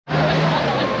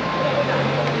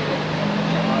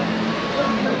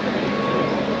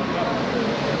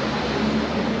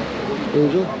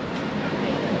Angel?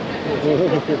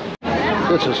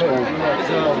 This is fun.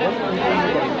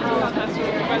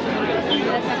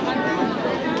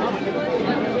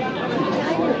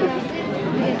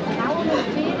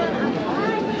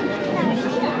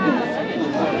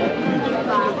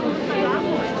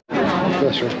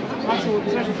 That's right.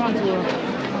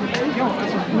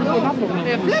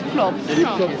 Der Flipflop.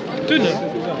 Dünne.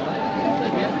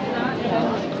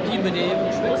 Die mit dem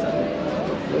Schwätzer.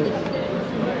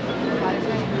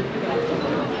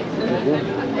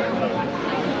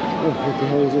 Oh, what the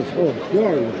hell is this? Oh,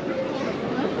 yarn.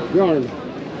 Yarn.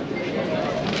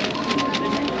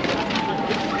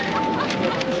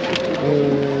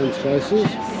 And spices.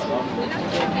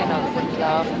 Genau,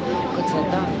 klar. Gott sei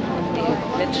Dank.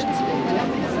 Die letzten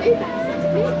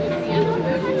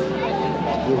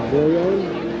More yarn.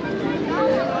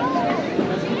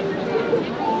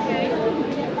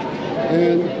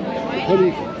 And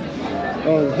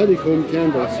honeycomb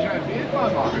candles.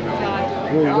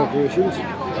 More decorations.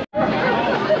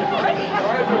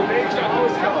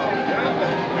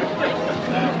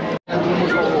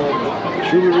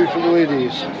 Jewelry for the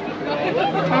ladies.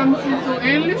 Haben Sie so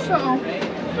ähnliche auch?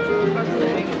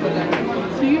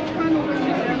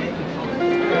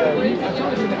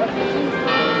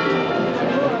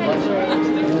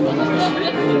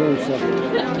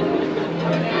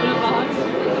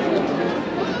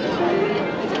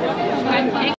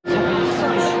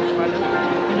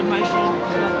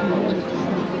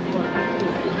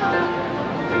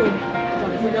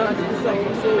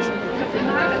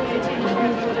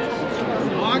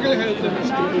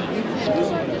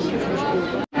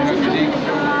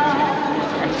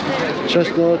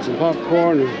 Chestnuts and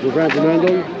popcorn and the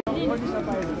Wendel.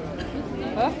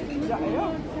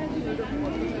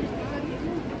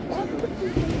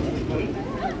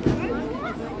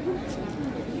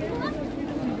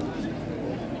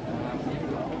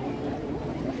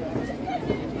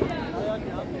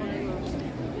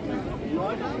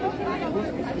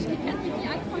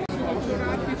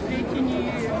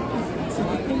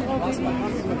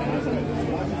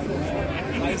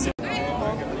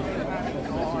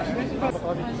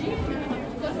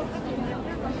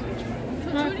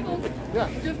 Entschuldigung,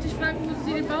 dürfte ich fragen, wo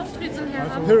Sie den Baumstriezel her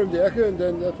haben? Hier um die Ecke und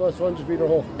dann etwas 20 Meter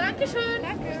hoch. Dankeschön.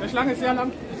 Die Schlange ist sehr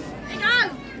lang. Egal.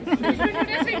 Ich bin nur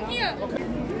deswegen hier.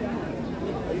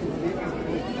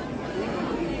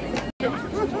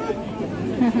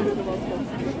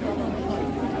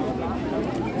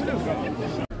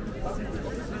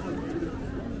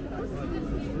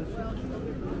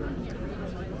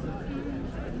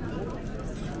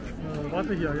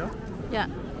 Warte hier, ja? Ja.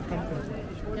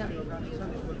 Ja.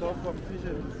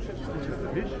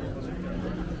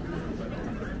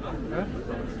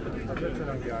 Das hätte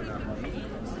dann gerne.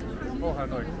 Auch ein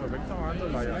neues Verwechslung an der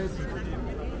Leier.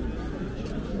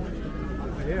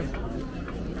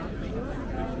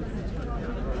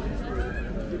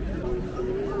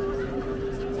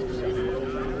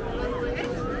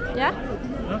 Ja?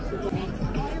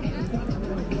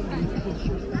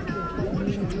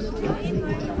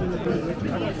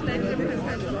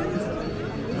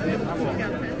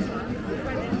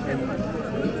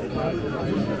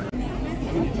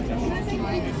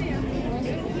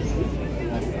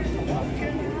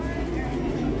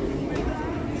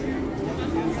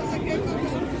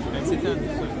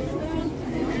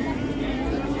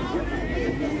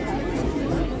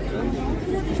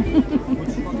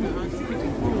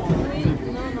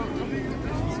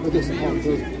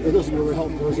 It doesn't really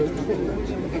help, does it?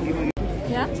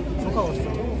 Ja?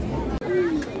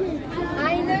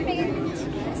 Eine mit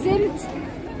Zimt.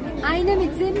 Eine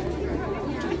mit Zimt.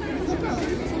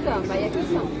 Super, war ja gut.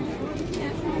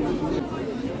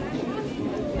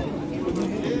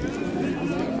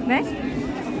 Ne?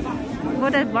 Wo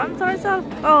der Baumstriezel?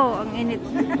 Oh, ang init.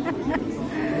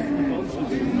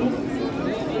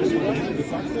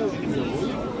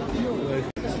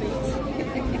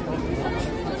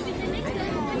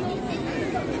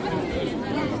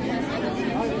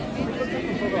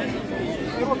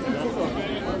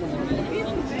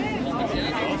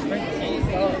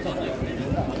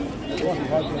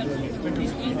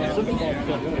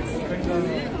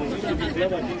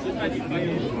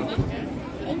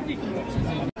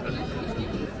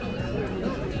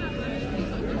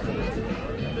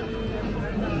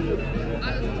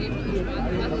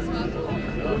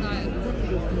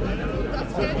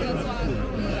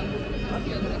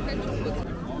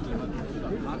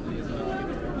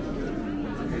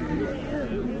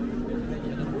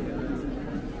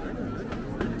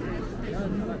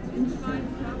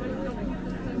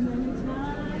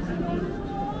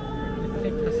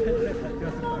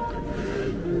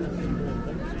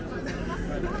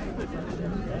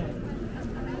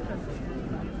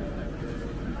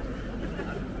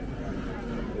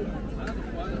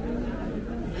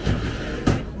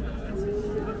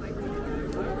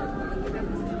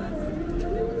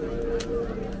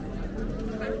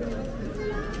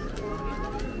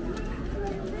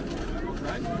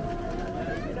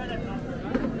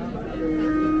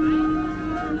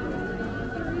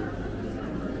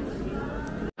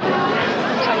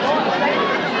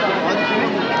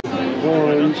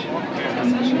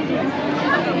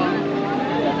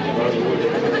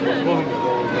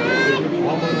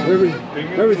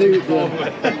 everything that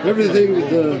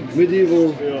the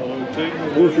medieval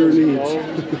worker needs.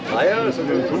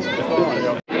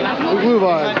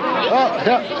 Gluhwein. Oh,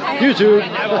 yeah, YouTube.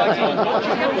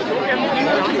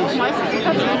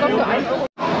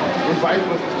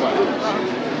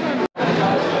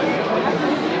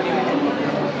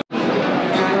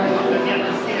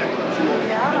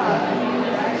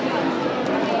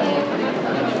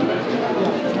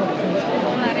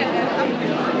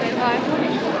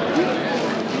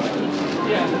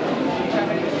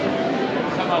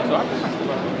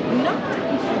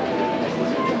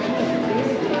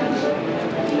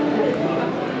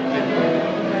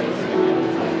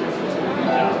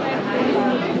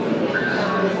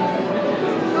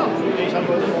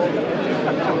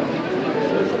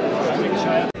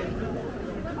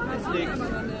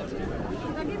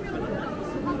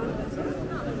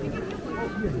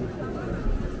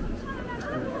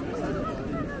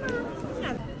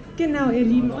 Genau, ihr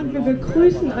Lieben, und wir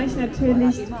begrüßen euch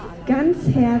natürlich ganz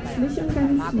herzlich und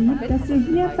ganz lieb, dass ihr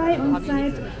hier bei uns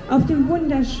seid auf dem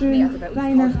wunderschönen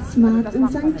Weihnachtsmarkt in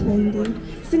St. Wendel.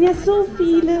 Es sind ja so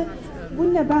viele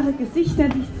wunderbare Gesichter,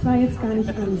 die ich zwar jetzt gar nicht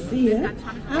alle sehe,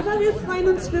 aber wir freuen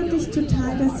uns wirklich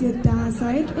total, dass ihr da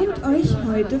seid und euch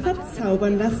heute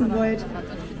verzaubern lassen wollt.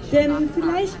 Denn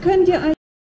vielleicht könnt ihr euch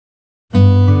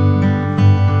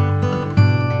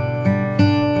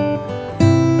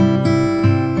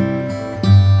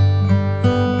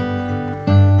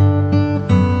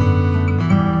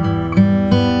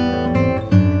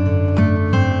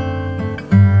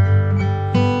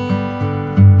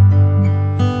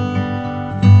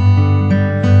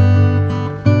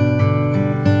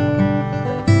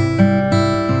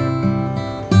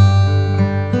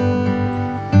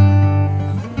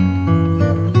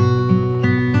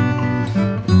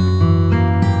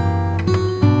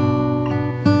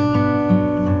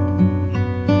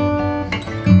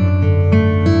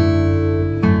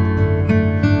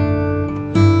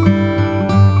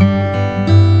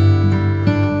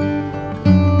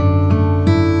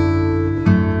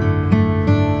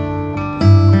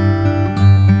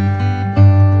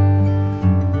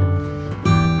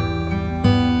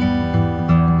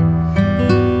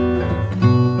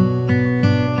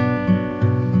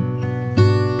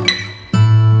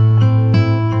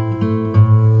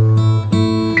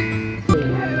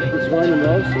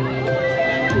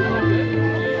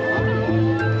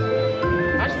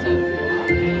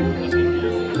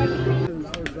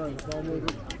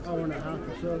hour and a half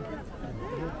or so.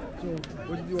 So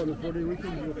what did you do on the 4-day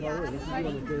weekend? You go far away. What did you do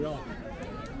on the day off?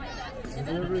 And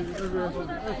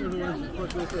everyone else is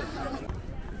quite like this.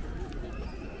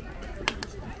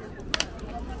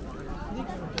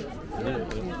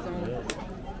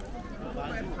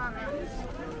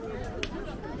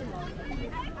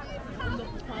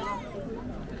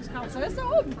 Das Karussell ist da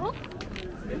oben, oh?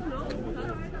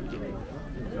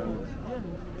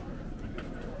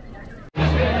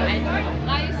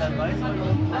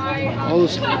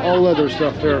 All leather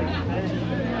stuff there.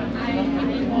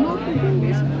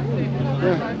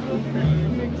 Yeah.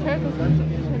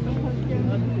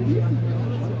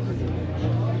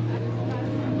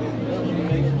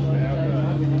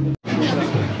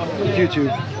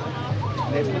 YouTube.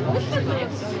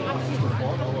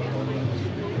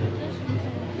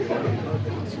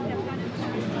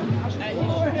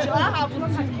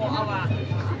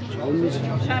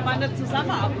 Scheinbar nicht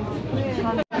zusammenarbeiten.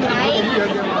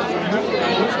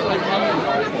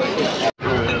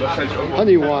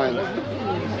 Honey wine,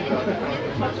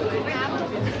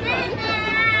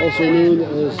 also known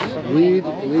as weed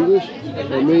in English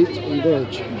or mate in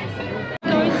Dutch.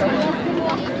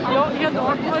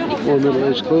 Or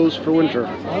middle-aged clothes for winter.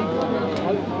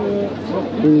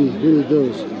 Really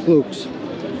those cloaks.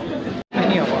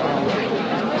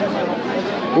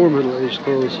 Or middle-aged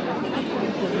clothes.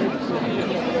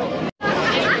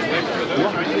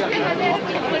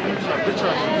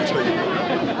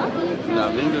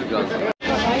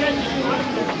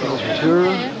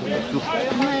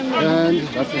 And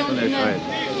das ist von der Schweiz.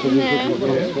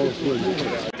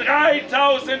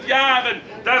 3000 Jahren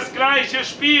das gleiche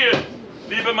Spiel,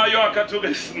 liebe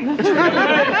Mallorca-Touristen. Bleibt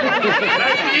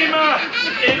immer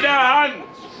in der Hand.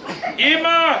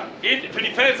 Immer für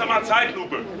die Pfälzer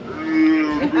Zeitlupe.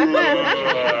 Ihr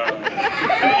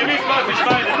wisst, was ich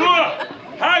meine. Nur,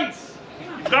 Hans,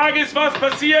 die Frage ist, was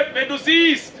passiert, wenn du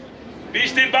siehst, wie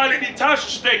ich den Ball in die Tasche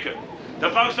stecke. Da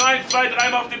brauche ich nur 1, 2, 3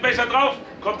 Mal auf den Becher drauf,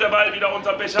 kommt der Ball wieder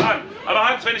unter den Becher an. Aber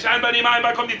Hans, wenn ich einmal nehme,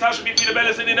 einmal kommt die Tasche, wie viele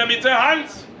Bälle sind in der Mitte?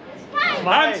 Hans!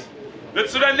 Hans!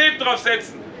 Würdest du dein Leben drauf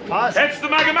setzen? Was? Hättest du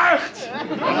mal gemacht!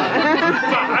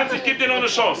 Super, Hans, ich gebe dir noch eine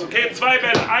Chance, okay? 2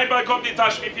 Bälle, ein Ball kommt in die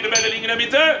Tasche, wie viele Bälle liegen in der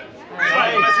Mitte?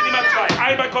 2.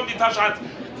 kommt die Tasche, Hans.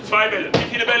 2 Bälle.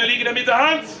 Wie viele Bälle liegen in der Mitte,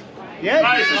 Hans? 3,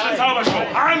 das ist eine Zaubershow.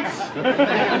 Hans!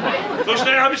 So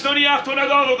schnell habe ich noch nie 800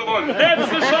 € gewonnen.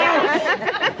 Letzte Chance!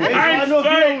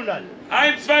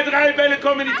 1, 2, 3 Bälle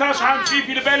kommen in die Tasche. Hans, wie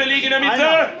viele Bälle liegen in der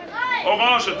Mitte?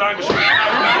 Orange, Dankeschön.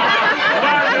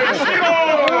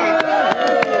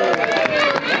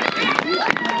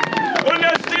 Und da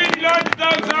stehen die Leute da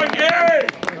und sagen, hey,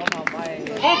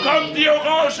 wo kommt die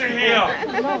Orange her?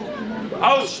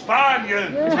 Aus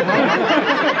Spanien.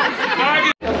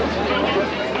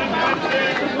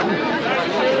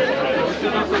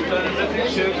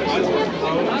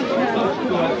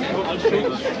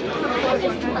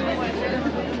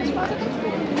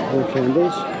 More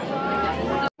candles.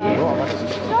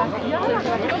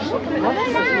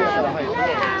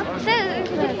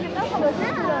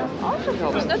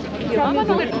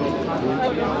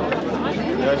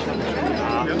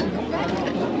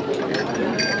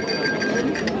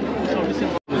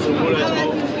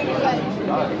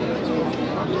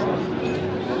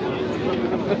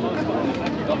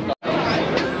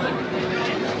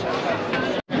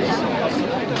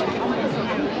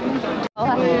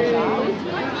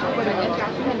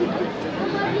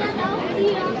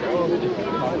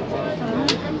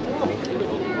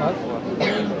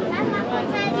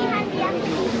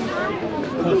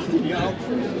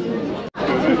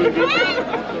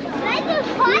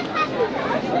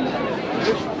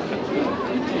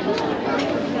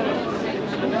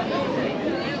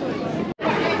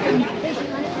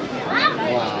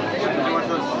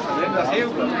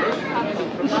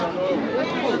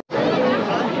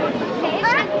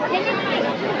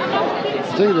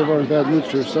 I think they weren't bad moods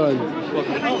to your side.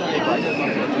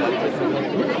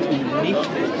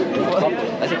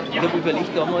 Also ich habe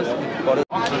überlegt damals, war das...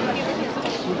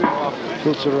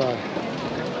 Fruits are right.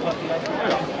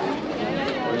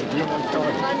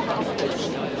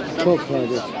 12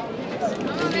 pounders.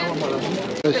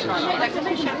 Spices.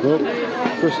 Rope.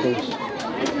 Crystals.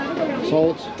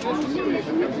 Salt.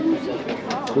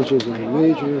 Which is a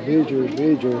major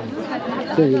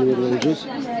thing in the Middle Ages.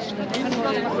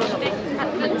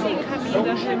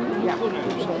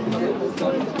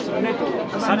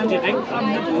 Das hat direkt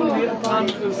am Mittelmeerplan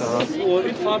wo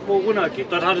Infahrt wo runter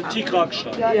geht. Dort hat ein Tigra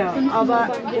gestanden. Ja, aber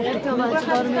damals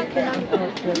war mit Kindern.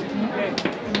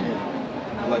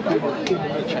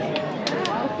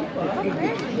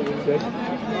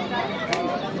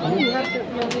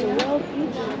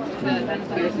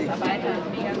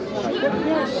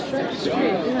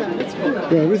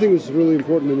 Yeah, everything was really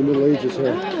important in the Middle Ages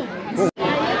here.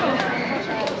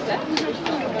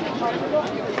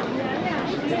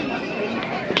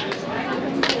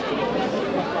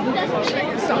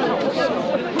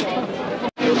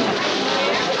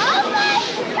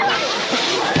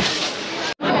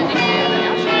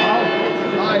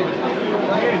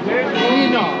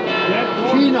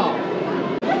 China.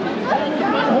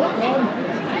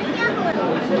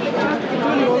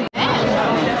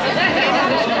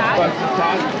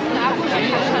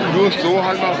 Nur so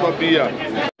halt mal Papier.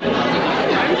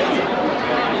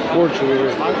 Portugal.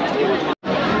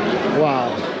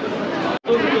 Wow.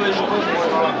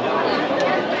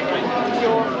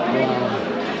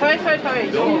 Toi, toi, toi.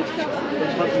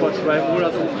 Das hat vor 2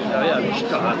 Monaten nicht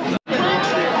gehabt.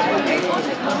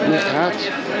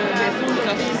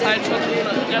 Das ist halt schon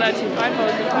relativ weit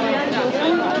aus.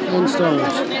 And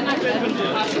stones.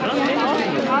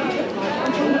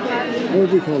 What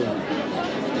do we call it?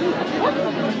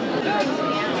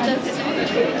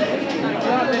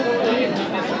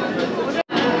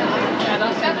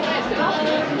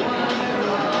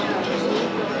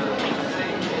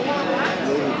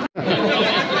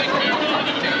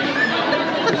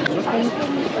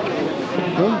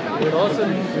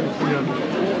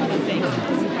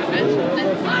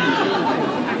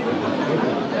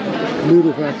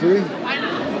 Noodle factory.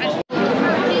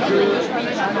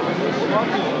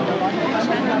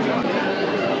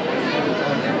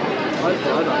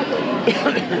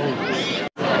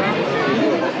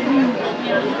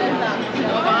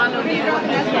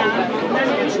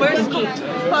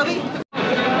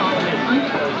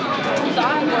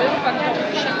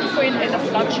 Vorhin eine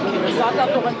Flatsche, das sah da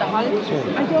doch in der Hand.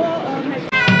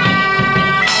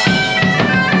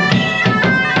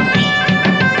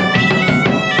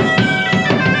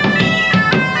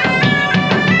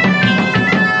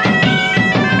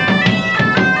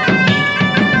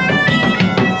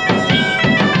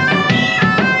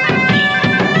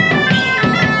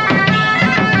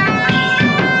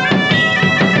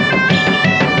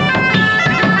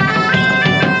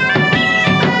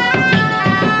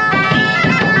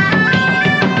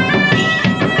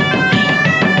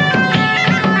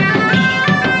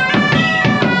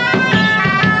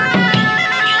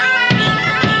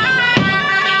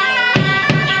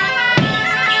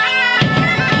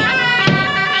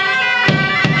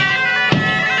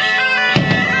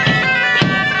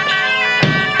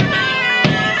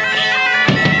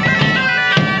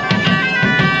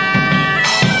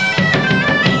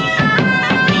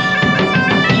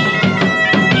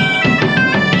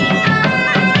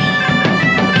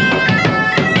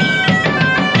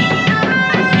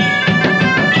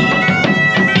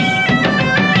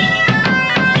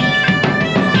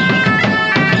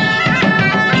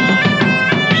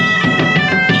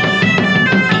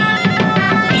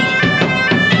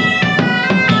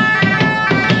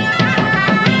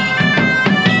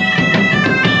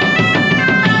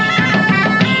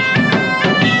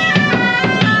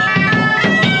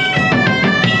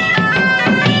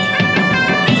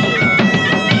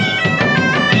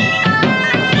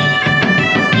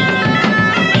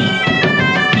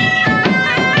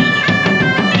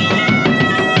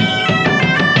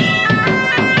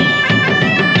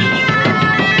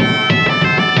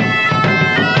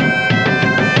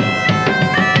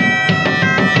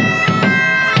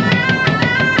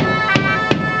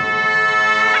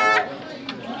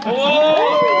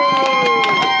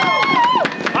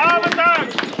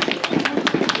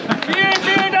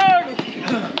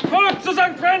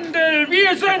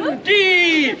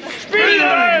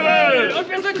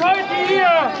 Leute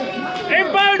hier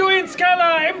im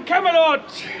Balduinskeller, im Camelot.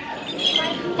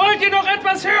 Wollt ihr noch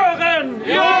etwas hören?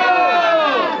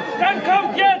 Ja! Dann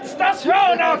kommt jetzt das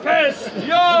Hörnerfest!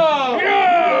 Ja!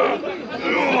 Ja!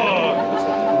 Ja!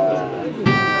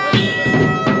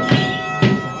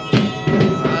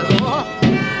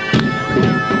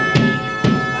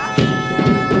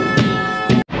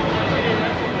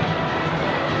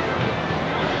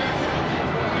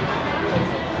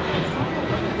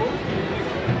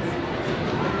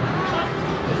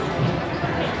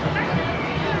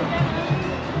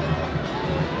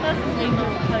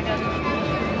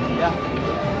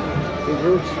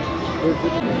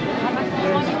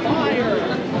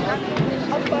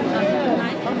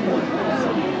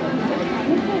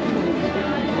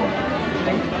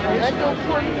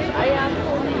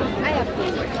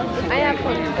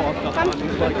 Eierpfund. Komm,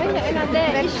 bringe einer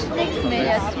der. Ich nichts mehr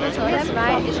jetzt. Das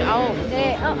weiß ich auch.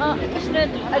 Nee, ich nicht.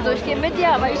 Also ich gehe mit dir,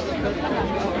 aber ich...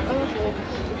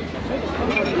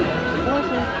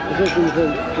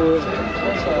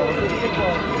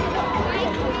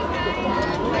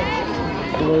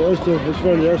 Das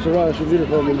war die erste Wahl, schon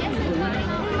wiederkommen.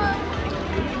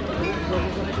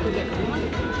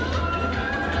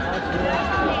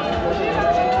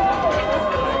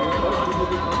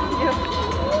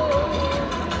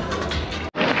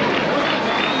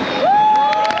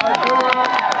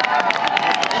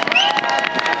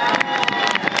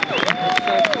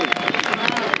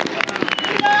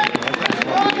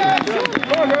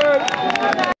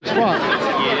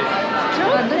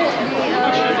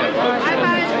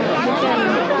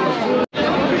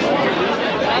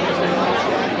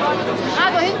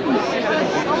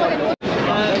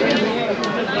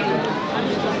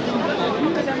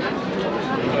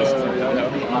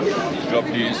 Ich glaube,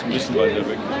 die ist ein bisschen weiter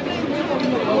weg.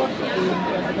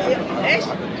 Echt?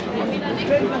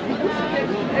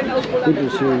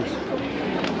 Gutes Jungs.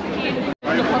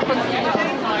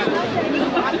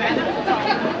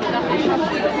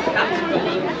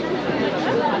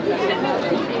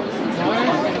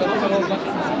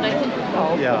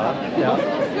 Ja, ja.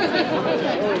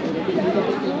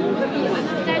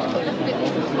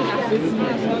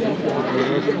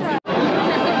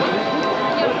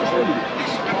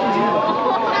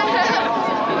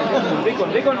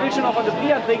 Rico will schon noch von der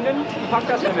Bier trinken, pack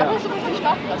das nicht mehr.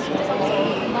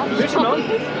 Willst du noch?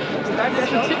 Dein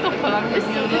Becher?